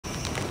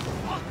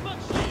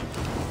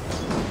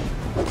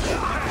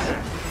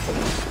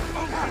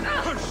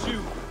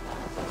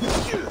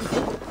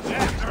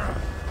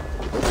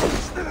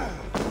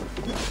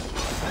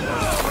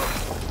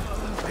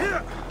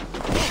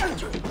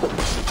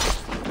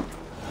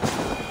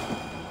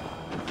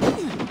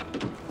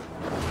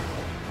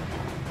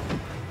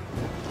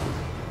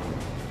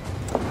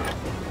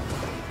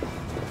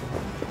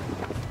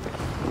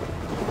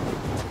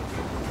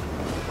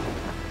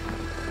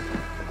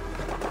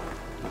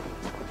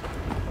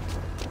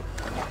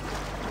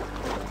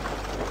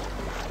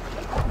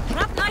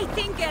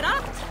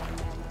gerapt?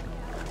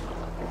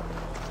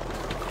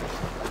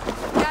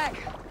 Jack,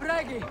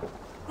 Bragi,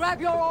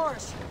 grab your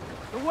oars.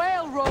 The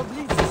whale road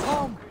leads us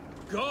home.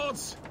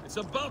 Gods, it's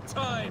about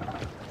time.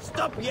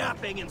 Stop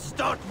yapping and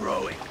start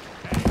rowing.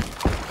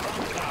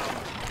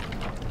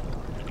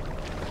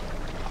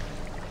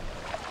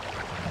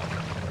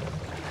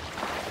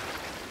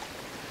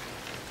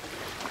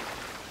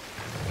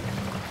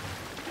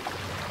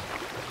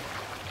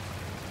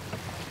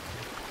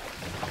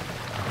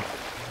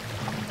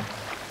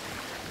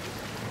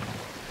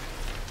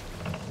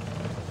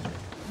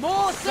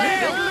 More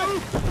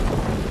sail!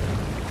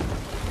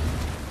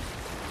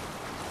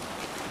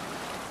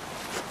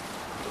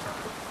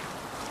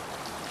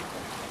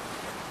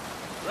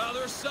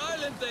 Rather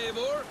silent,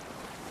 Eivor.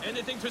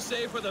 Anything to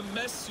say for the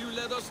mess you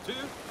led us to?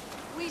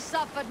 We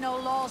suffered no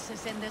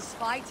losses in this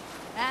fight,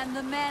 and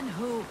the men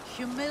who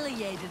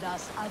humiliated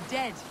us are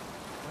dead.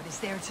 What is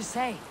there to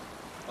say?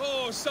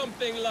 Oh,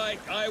 something like,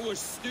 I was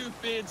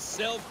stupid,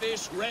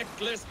 selfish,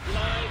 reckless,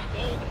 blind,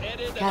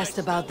 bone-headed... Cast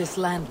about this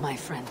land, my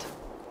friend.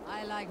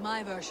 I like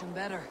my version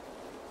better.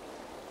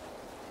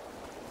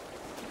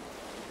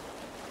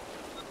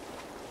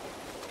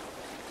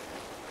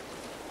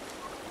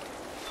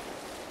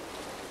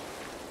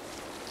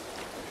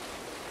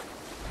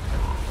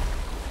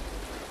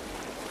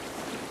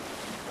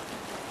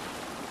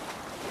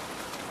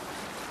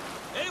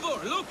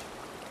 Eivor, look!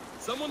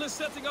 Someone is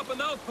setting up an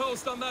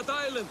outpost on that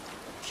island.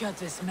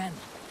 Kjotve's men,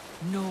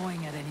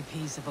 gnawing at any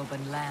piece of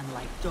open land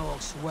like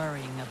dogs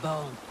worrying a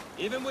bone.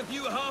 Even with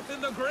you half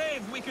in the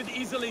grave, we could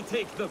easily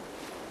take them.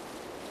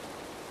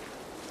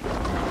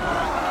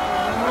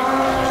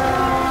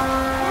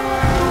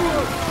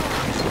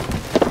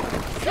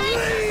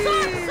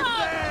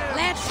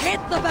 Let's hit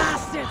the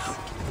bastards!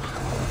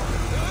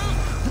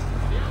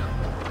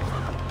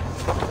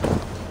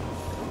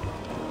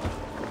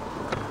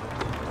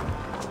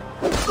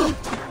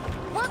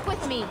 Work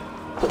with me.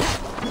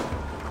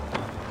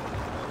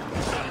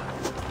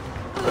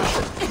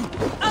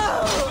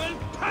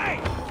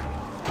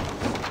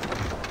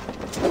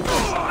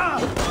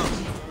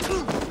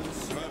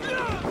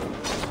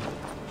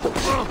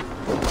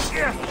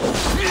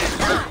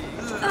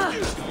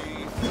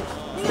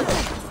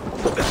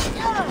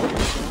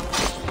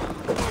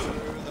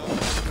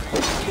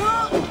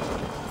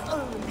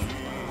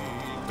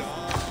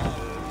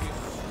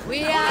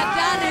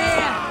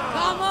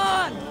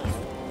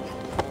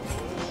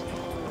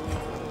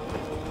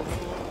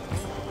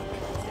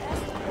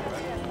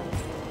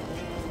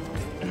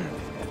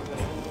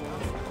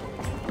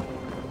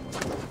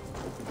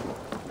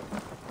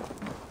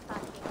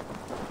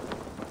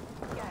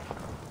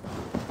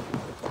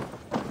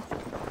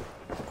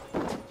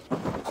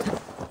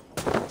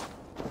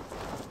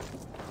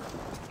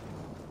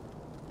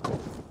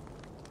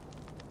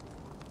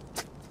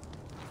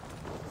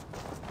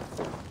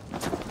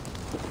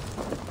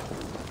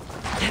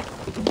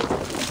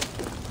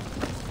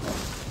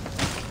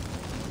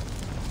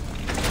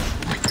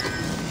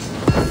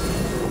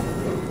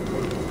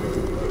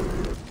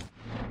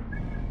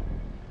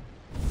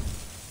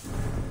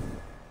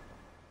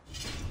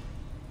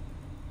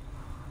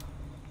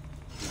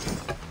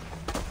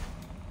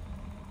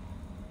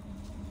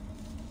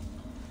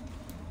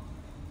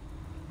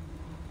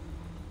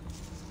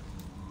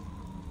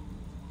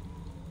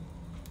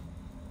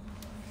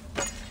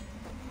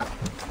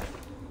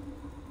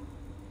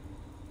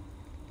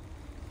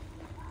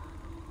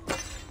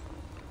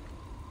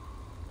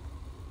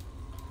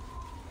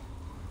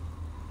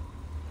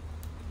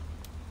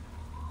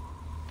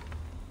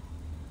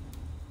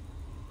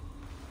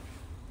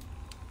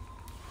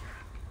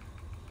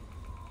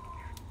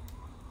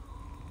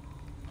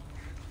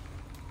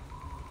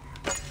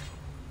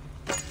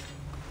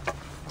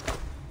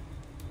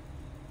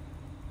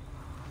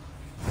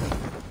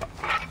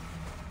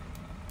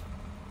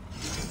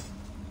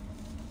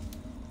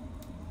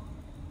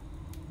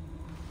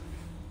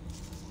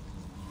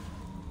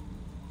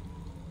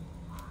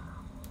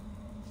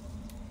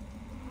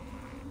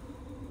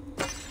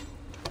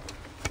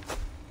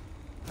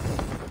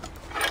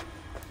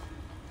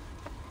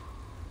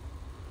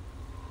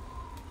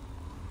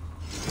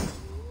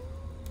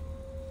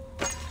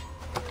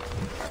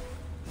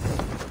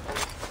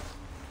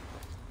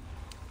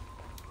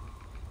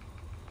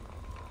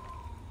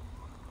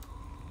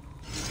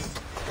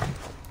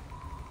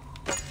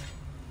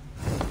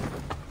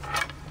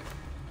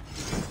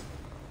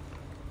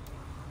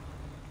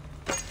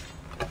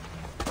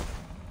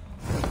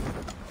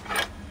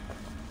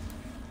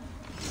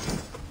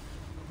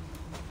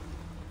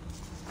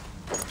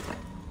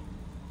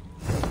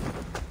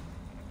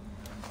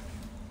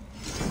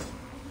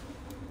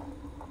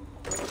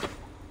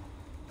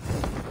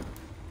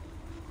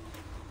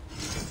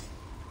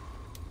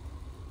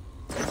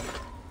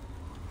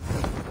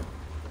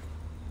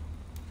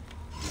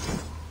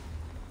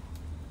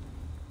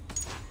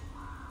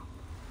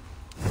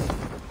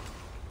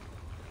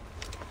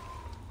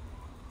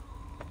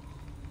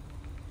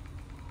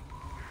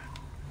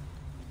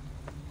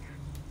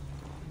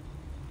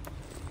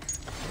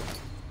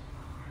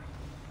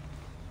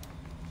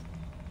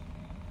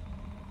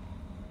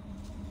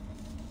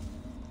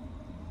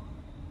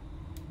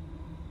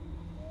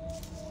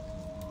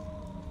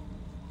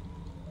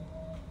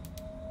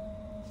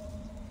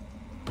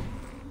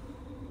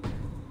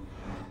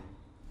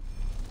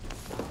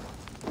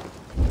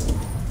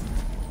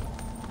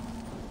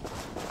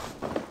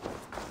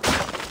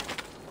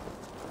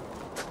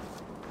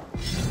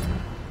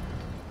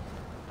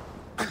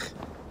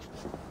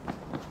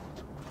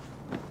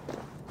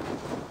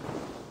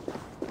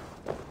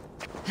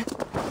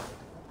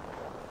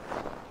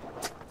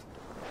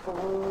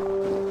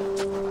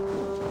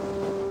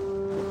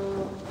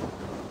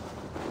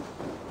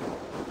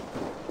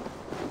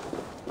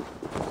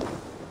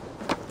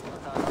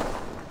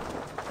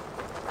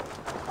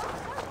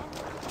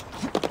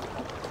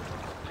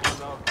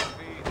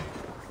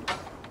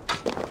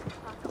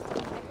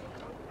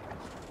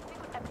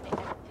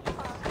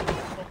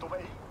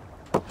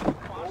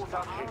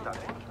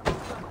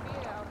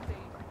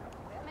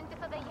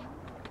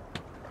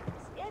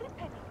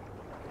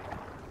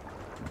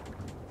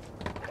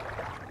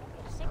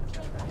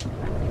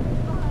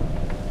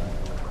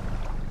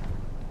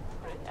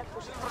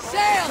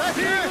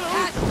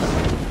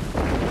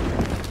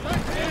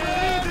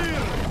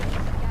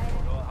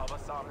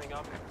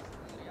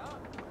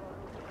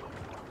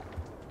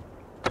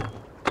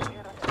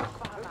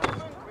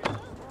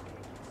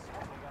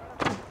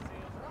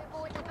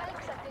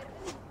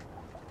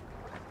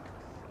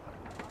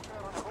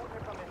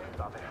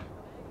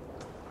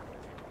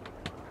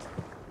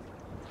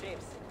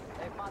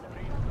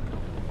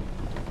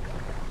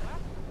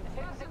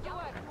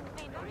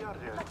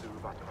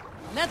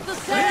 Let the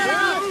sail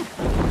out!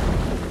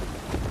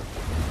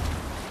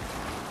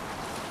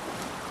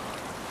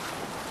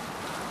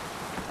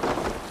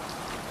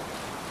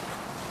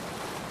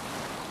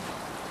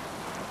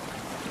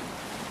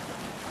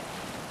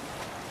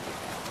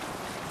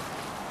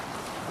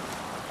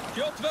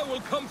 Kjotve will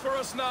come for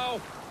us now,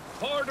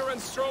 harder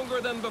and stronger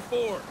than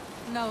before.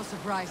 No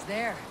surprise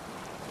there.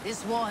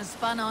 This war has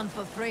spun on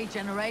for 3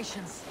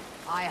 generations.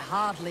 I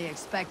hardly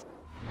expect...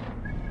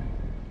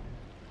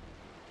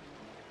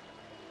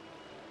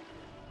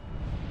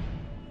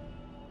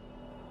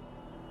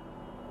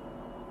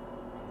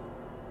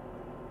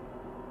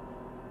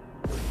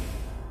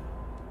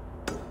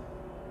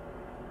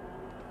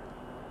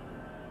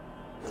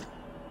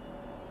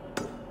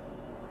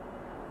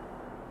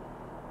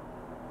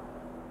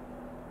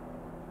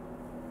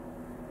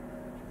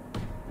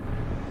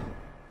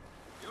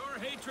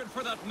 Hatred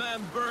for that man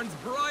burns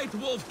bright,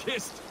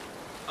 wolf-kissed.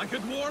 I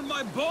could warm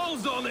my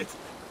balls on it.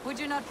 Would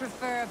you not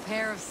prefer a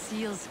pair of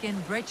sealskin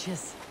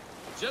breeches?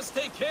 Just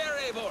take care,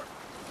 Eivor.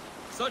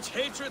 Such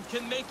hatred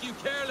can make you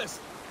careless.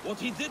 What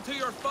he did to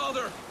your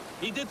father,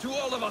 he did to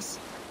all of us.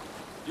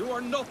 You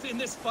are not in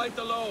this fight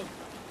alone.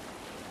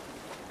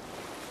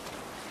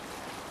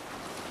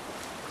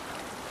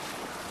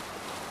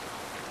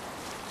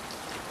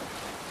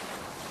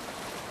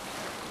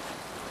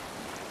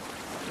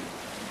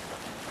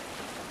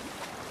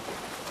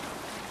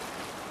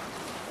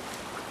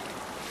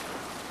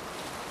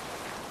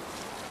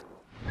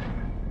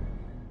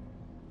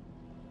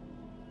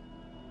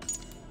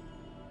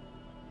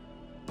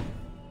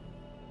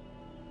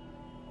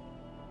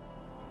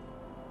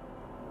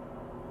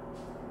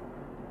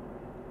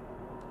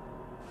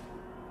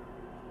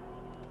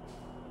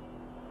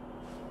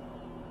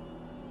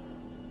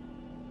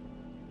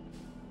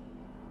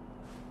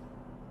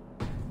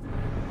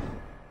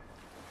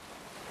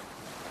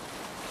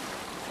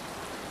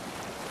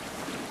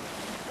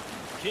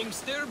 King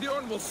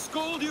Styrbjorn will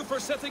scold you for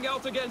setting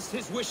out against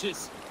his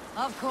wishes.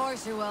 Of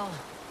course he will.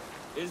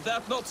 Is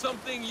that not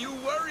something you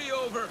worry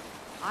over?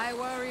 I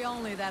worry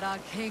only that our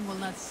king will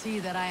not see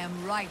that I am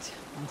right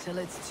until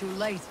it's too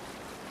late.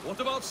 What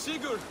about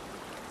Sigurd?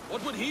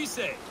 What would he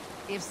say?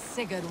 If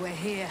Sigurd were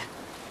here,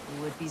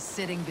 he would be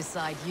sitting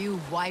beside you,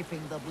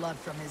 wiping the blood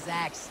from his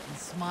axe and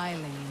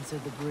smiling into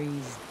the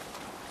breeze.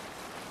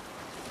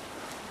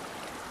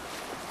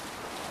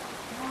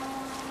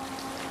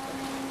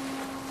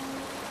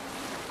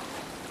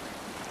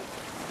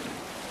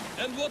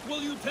 And what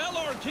will you tell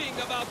our king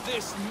about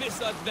this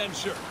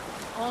misadventure?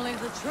 Only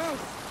the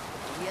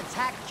truth. We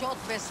attacked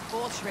Kjotve's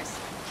fortress,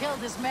 killed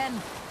his men,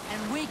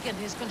 and weakened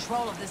his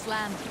control of this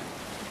land.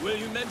 Will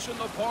you mention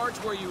the part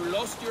where you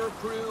lost your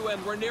crew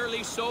and were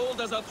nearly sold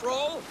as a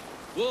thrall?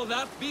 Will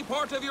that be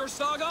part of your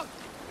saga?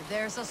 If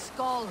there's a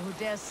skull who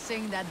dares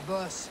sing that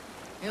verse,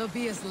 it'll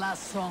be his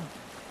last song.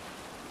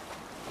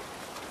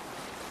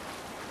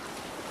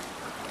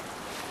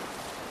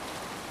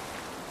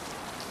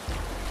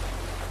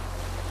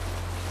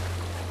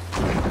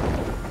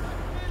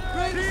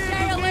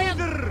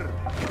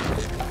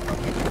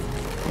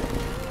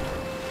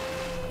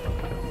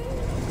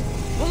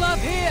 Pull up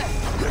here!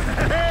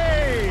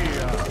 Hey!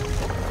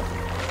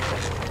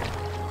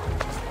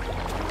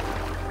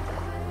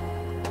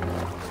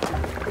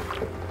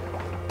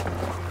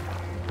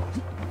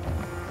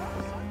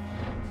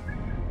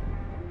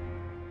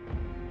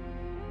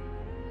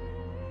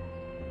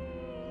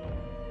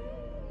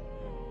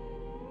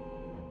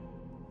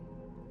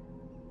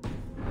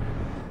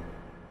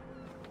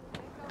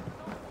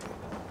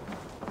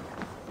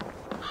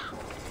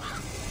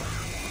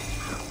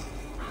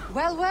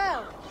 Well,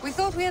 well. We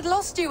thought we had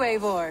lost you,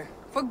 Eivor.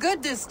 For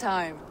good this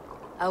time.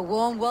 A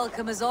warm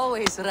welcome as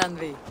always,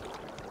 Randvi.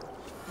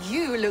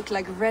 You look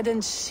like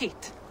reddened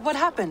shit. What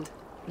happened?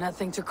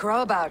 Nothing to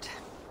crow about.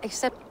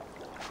 Except...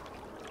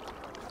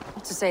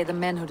 to say the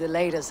men who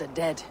delayed us are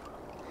dead.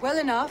 Well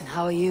enough. And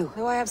how are you?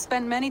 Though I have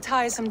spent many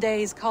tiresome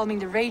days calming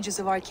the rages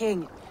of our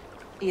king,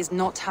 he is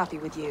not happy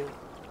with you.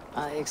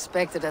 I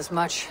expected as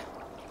much.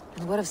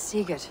 And what of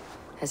Sigurd?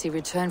 Has he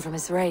returned from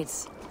his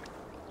raids?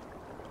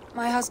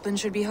 My husband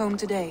should be home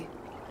today.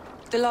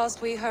 The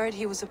last we heard,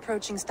 he was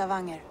approaching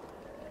Stavanger.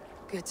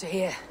 Good to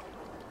hear.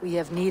 We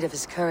have need of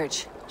his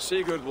courage.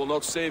 Sigurd will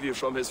not save you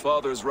from his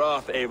father's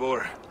wrath,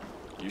 Eivor.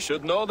 You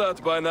should know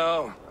that by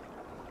now.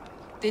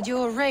 Did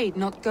your raid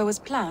not go as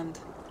planned?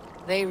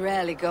 They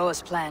rarely go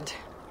as planned.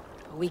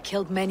 We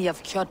killed many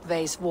of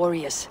Kjotve's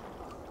warriors.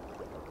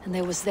 And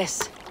there was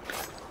this.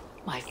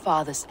 My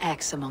father's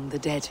axe among the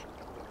dead.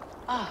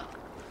 Ah.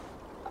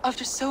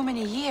 After so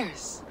many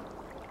years.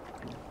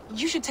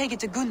 You should take it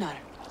to Gunnar.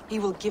 He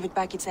will give it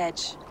back its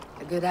edge.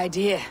 A good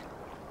idea.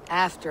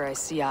 After I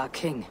see our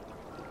king.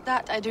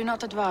 That I do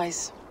not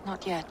advise.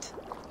 Not yet.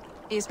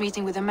 He is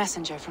meeting with a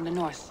messenger from the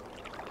north.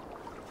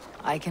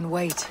 I can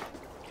wait.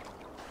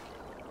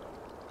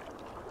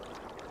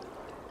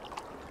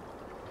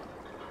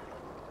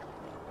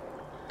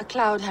 A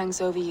cloud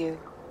hangs over you.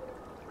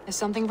 Is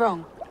something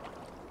wrong?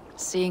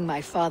 Seeing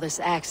my father's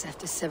axe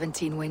after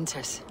 17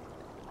 winters.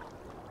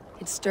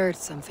 It stirred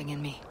something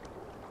in me.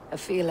 A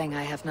feeling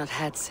I have not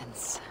had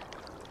since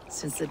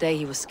the day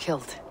he was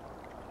killed.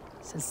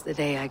 Since the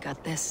day I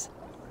got this.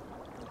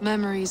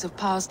 Memories of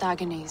past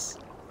agonies.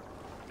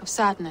 Of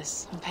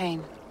sadness and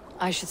pain.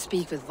 I should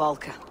speak with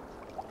Valka.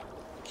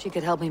 She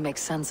could help me make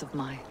sense of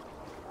my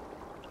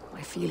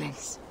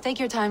feelings. Take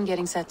your time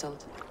getting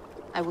settled.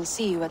 I will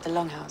see you at the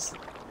Longhouse.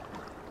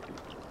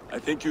 I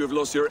think you have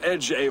lost your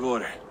edge,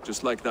 Eivor,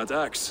 just like that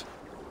axe.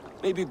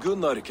 Maybe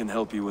Gunnar can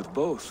help you with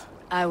both.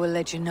 I will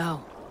let you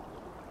know.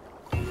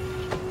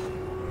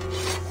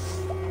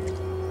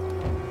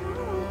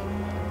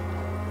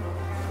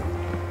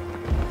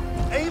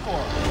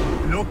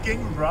 Eivor,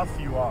 looking rough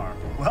you are.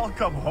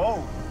 Welcome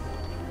home.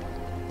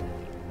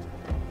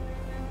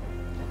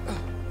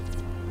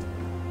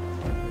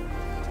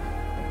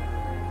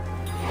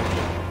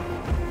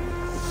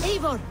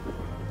 Eivor,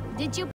 did you